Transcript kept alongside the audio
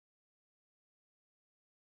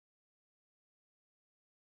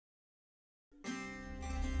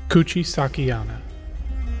Kuchisake Onna.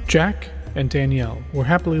 Jack and Danielle were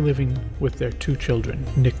happily living with their two children,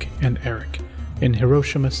 Nick and Eric, in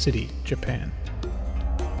Hiroshima City, Japan.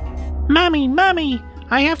 Mommy,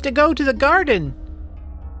 I have to go to the garden.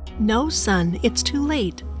 No, son, it's too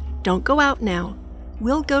late. Don't go out now.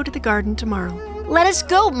 We'll go to the garden tomorrow. Let us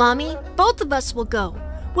go, Mommy. Both of us will go.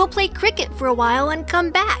 We'll play cricket for a while and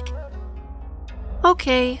come back.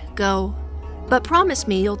 Okay, go. But promise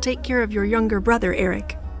me you'll take care of your younger brother,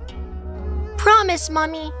 Eric. Promise,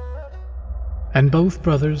 Mommy. And both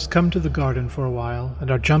brothers come to the garden for a while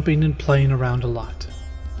and are jumping and playing around a lot.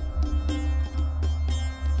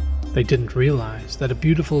 They didn't realize that a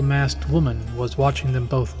beautiful masked woman was watching them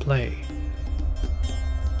both play.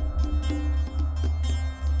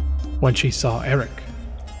 When she saw Eric,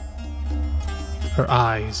 her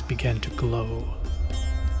eyes began to glow.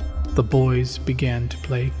 The boys began to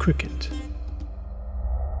play cricket.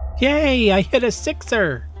 Yay, I hit a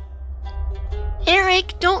sixer.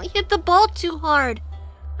 Eric, don't hit the ball too hard.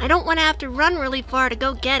 I don't want to have to run really far to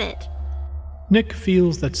go get it. Nick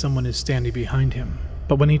feels that someone is standing behind him,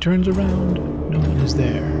 but when he turns around, no one is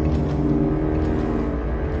there.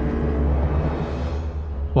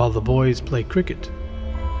 While the boys play cricket,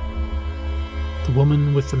 the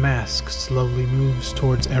woman with the mask slowly moves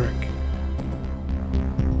towards Eric.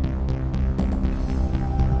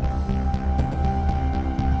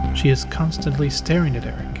 She is constantly staring at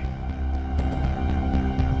Eric.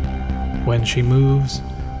 When she moves,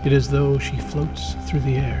 it is as though she floats through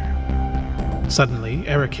the air. Suddenly,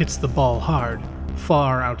 Eric hits the ball hard,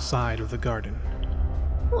 far outside of the garden.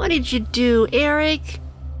 What did you do, Eric?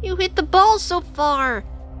 You hit the ball so far.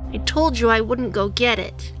 I told you I wouldn't go get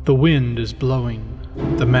it. The wind is blowing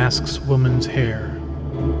the masked woman's hair,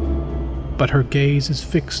 but her gaze is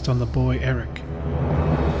fixed on the boy Eric.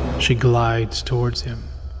 She glides towards him.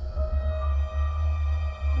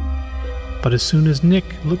 But as soon as Nick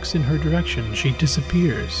looks in her direction, she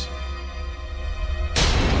disappears.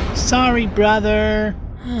 Sorry, brother.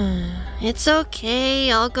 It's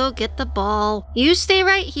okay, I'll go get the ball. You stay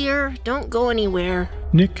right here, don't go anywhere.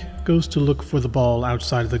 Nick goes to look for the ball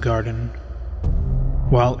outside of the garden,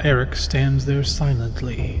 while Eric stands there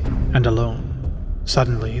silently and alone.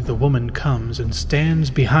 Suddenly, the woman comes and stands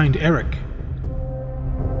behind Eric.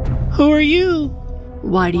 Who are you?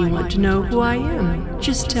 Why do you want to know who I am?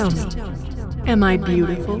 Just tell me. Am I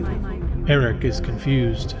beautiful? Eric is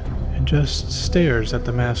confused and just stares at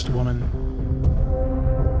the masked woman.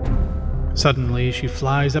 Suddenly, she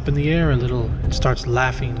flies up in the air a little and starts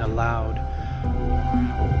laughing aloud.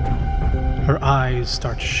 Her eyes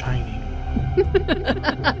start shining.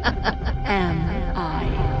 Am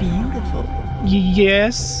I beautiful?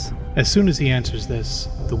 Yes. As soon as he answers this,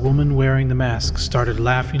 the woman wearing the mask started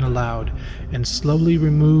laughing aloud and slowly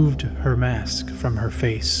removed her mask from her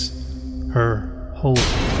face. Her whole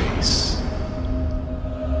face.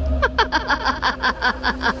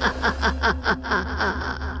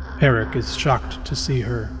 Eric is shocked to see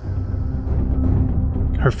her.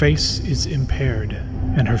 Her face is impaired,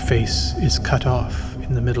 and her face is cut off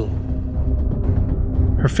in the middle.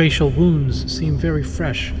 Her facial wounds seem very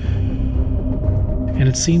fresh, and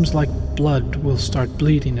it seems like blood will start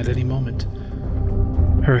bleeding at any moment.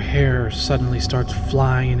 Her hair suddenly starts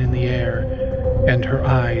flying in the air, and her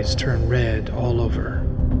eyes turn red all over.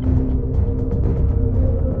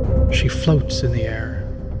 She floats in the air.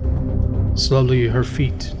 Slowly, her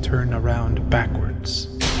feet turn around backwards.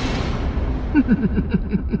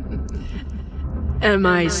 Am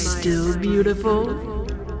I still beautiful?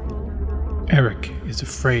 Eric is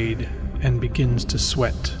afraid and begins to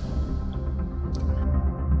sweat.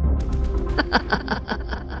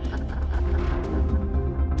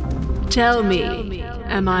 Tell me,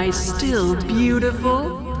 am I still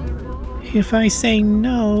beautiful? If I say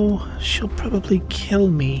no, she'll probably kill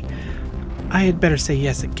me. I had better say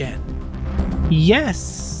yes again.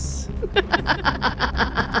 Yes!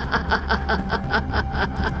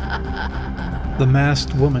 The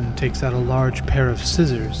masked woman takes out a large pair of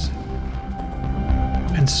scissors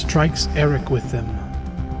and strikes Eric with them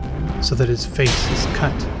so that his face is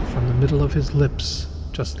cut from the middle of his lips,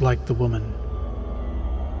 just like the woman.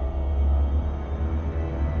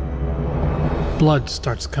 Blood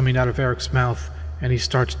starts coming out of Eric's mouth, and he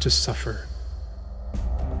starts to suffer.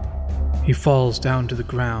 He falls down to the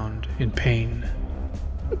ground in pain.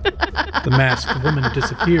 The masked woman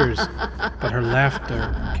disappears, but her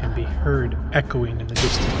laughter can be heard echoing in the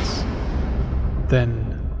distance.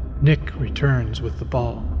 Then Nick returns with the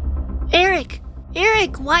ball. Eric,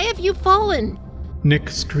 why have you fallen? Nick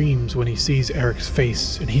screams when he sees Eric's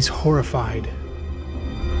face, and he's horrified.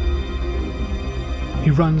 He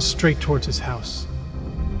runs straight towards his house.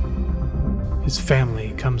 his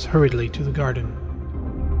family comes hurriedly to the garden.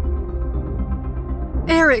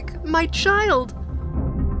 Eric, my child!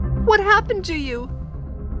 What happened to you?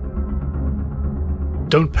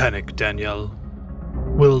 Don't panic, Danielle.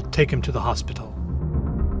 We'll take him to the hospital.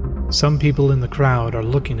 Some people in the crowd are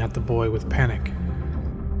looking at the boy with panic.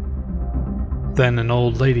 Then an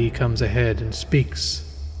old lady comes ahead and speaks.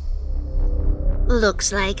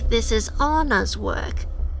 Looks like this is Anna's work.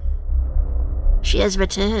 She has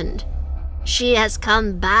returned. She has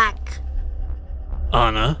come back.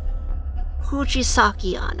 Anna?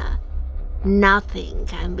 Kuchisake Onna. Nothing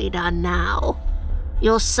can be done now.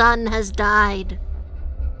 Your son has died.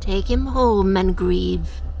 Take him home and grieve.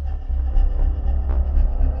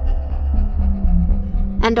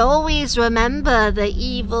 And always remember the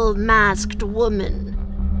evil masked woman.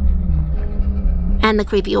 And the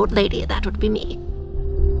creepy old lady, that would be me.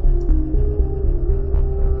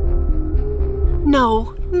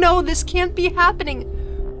 No, this can't be happening.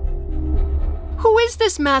 Who is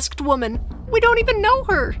this masked woman? We don't even know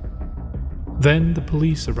her. Then the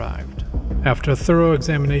police arrived. After a thorough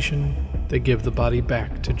examination, they give the body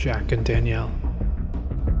back to Jack and Danielle.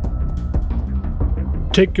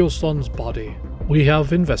 Take your son's body. We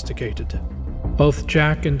have investigated. Both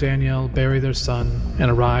Jack and Danielle bury their son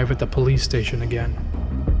and arrive at the police station again.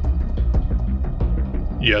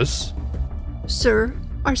 Yes? Sir,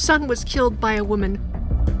 our son was killed by a woman.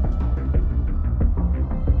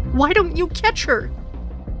 Why don't you catch her?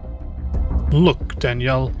 Look,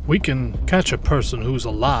 Danielle, we can catch a person who's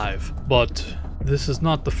alive, but this is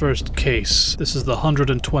not the first case. This is the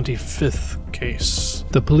 125th case.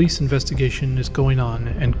 The police investigation is going on,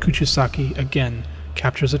 and Kuchisake again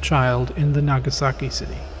captures a child in the Nagasaki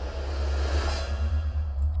city.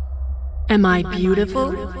 Am I beautiful?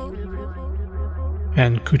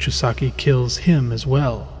 And Kuchisake kills him as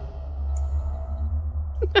well.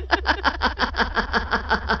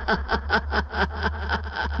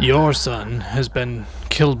 Your son has been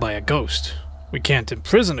killed by a ghost. We can't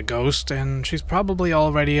imprison a ghost, and she's probably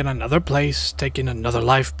already in another place, taking another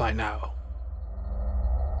life by now.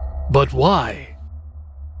 But why?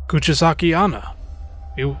 Kuchisake Onna.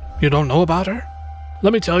 You don't know about her?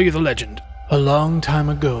 Let me tell you the legend. A long time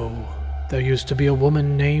ago, there used to be a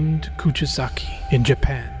woman named Kuchisake in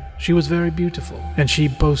Japan. She was very beautiful, and she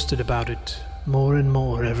boasted about it more and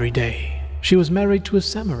more every day. She was married to a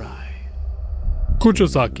samurai.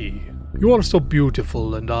 Kuchisake, you are so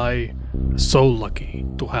beautiful, and I so lucky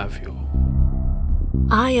to have you.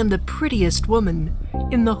 I am the prettiest woman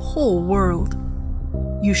in the whole world.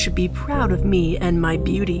 You should be proud of me and my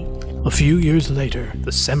beauty. A few years later,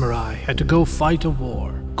 the samurai had to go fight a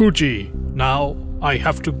war. Kuchi, now I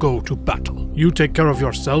have to go to battle. You take care of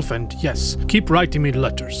yourself, and yes, keep writing me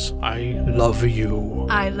letters. I love you.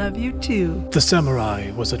 I love you too. The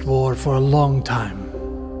samurai was at war for a long time.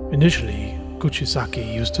 Initially,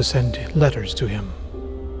 Kuchisake used to send letters to him.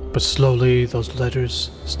 But slowly those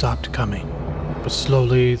letters stopped coming.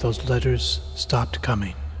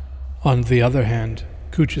 On the other hand,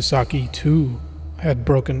 Kuchisake too had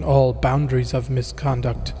broken all boundaries of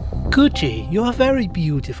misconduct. Kuchi, you are very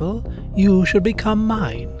beautiful. You should become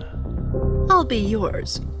mine. I'll be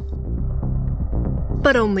yours.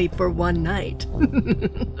 But only for one night.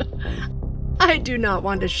 I do not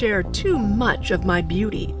want to share too much of my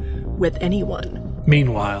beauty with anyone.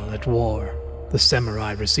 Meanwhile, at war, the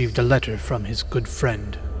samurai received a letter from his good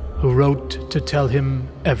friend, who wrote to tell him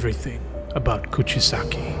everything about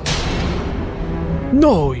Kuchisake.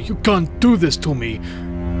 No, you can't do this to me.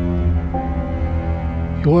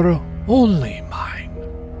 You're only mine.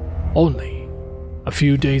 Only. A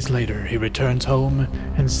few days later, he returns home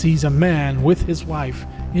and sees a man with his wife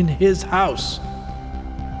in his house.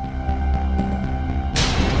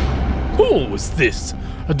 Who is this?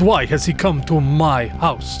 And why has he come to my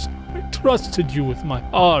house? I trusted you with my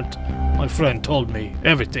heart. My friend told me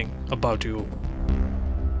everything about you.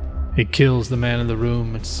 He kills the man in the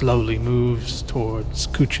room and slowly moves towards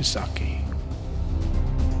Kuchisake.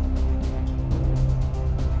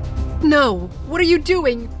 No, what are you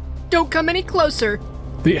doing? Don't come any closer.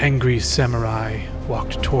 The angry samurai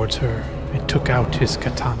walked towards her and took out his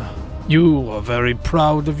katana. You are very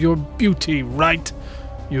proud of your beauty, right?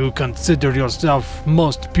 You consider yourself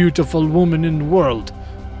most beautiful woman in the world.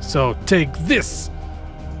 So take this!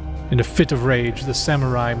 In a fit of rage, the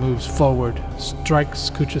samurai moves forward, strikes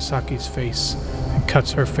Kuchisake's face, and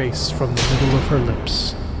cuts her face from the middle of her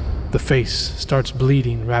lips. The face starts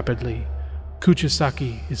bleeding rapidly.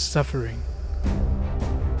 Kuchisake is suffering.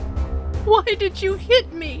 Why did you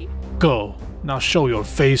hit me? Go. Now show your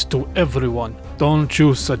face to everyone. Don't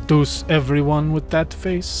you seduce everyone with that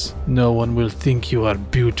face? No one will think you are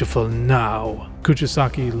beautiful now.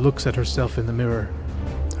 Kuchisake looks at herself in the mirror.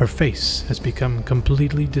 Her face has become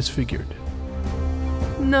completely disfigured.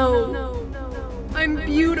 No, I'm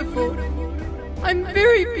beautiful. I'm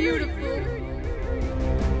very beautiful.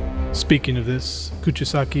 Speaking of this,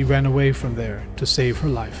 Kuchisake ran away from there to save her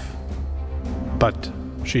life. But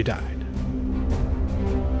she died.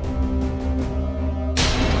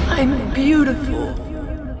 I'm beautiful.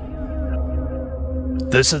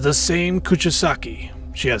 This is the same Kuchisake.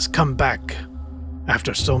 She has come back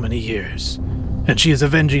after so many years, and she is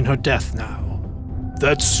avenging her death now.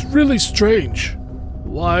 That's really strange.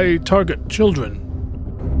 Why target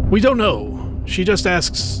children? We don't know. She just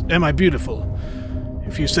asks, am I beautiful?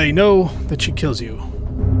 If you say no, then she kills you.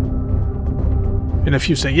 And if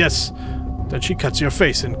you say yes, then she cuts your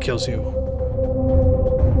face and kills you.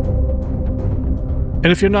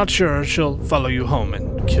 And if you're not sure, she'll follow you home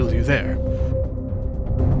and kill you there.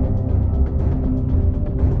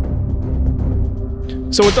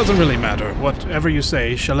 So it doesn't really matter. Whatever you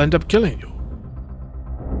say, she'll end up killing you.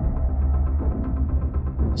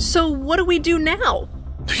 So what do we do now?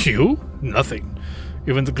 You? Nothing.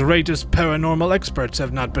 Even the greatest paranormal experts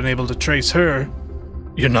have not been able to trace her.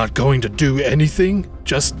 You're not going to do anything?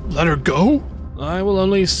 Just let her go? I will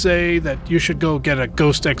only say that you should go get a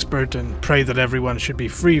ghost expert and pray that everyone should be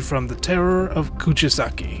free from the terror of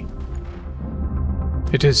Kuchisake.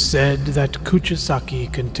 It is said that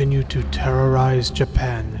Kuchisake continued to terrorize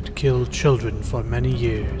Japan and kill children for many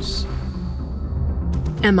years.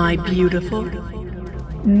 Am I beautiful?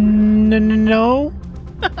 No.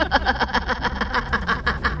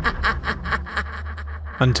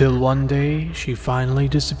 Until one day, she finally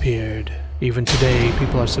disappeared. Even today,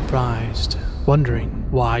 people are surprised, wondering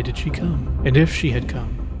why did she come, and if she had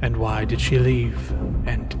come, and why did she leave,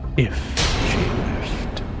 and if she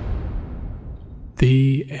left.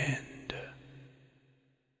 The end.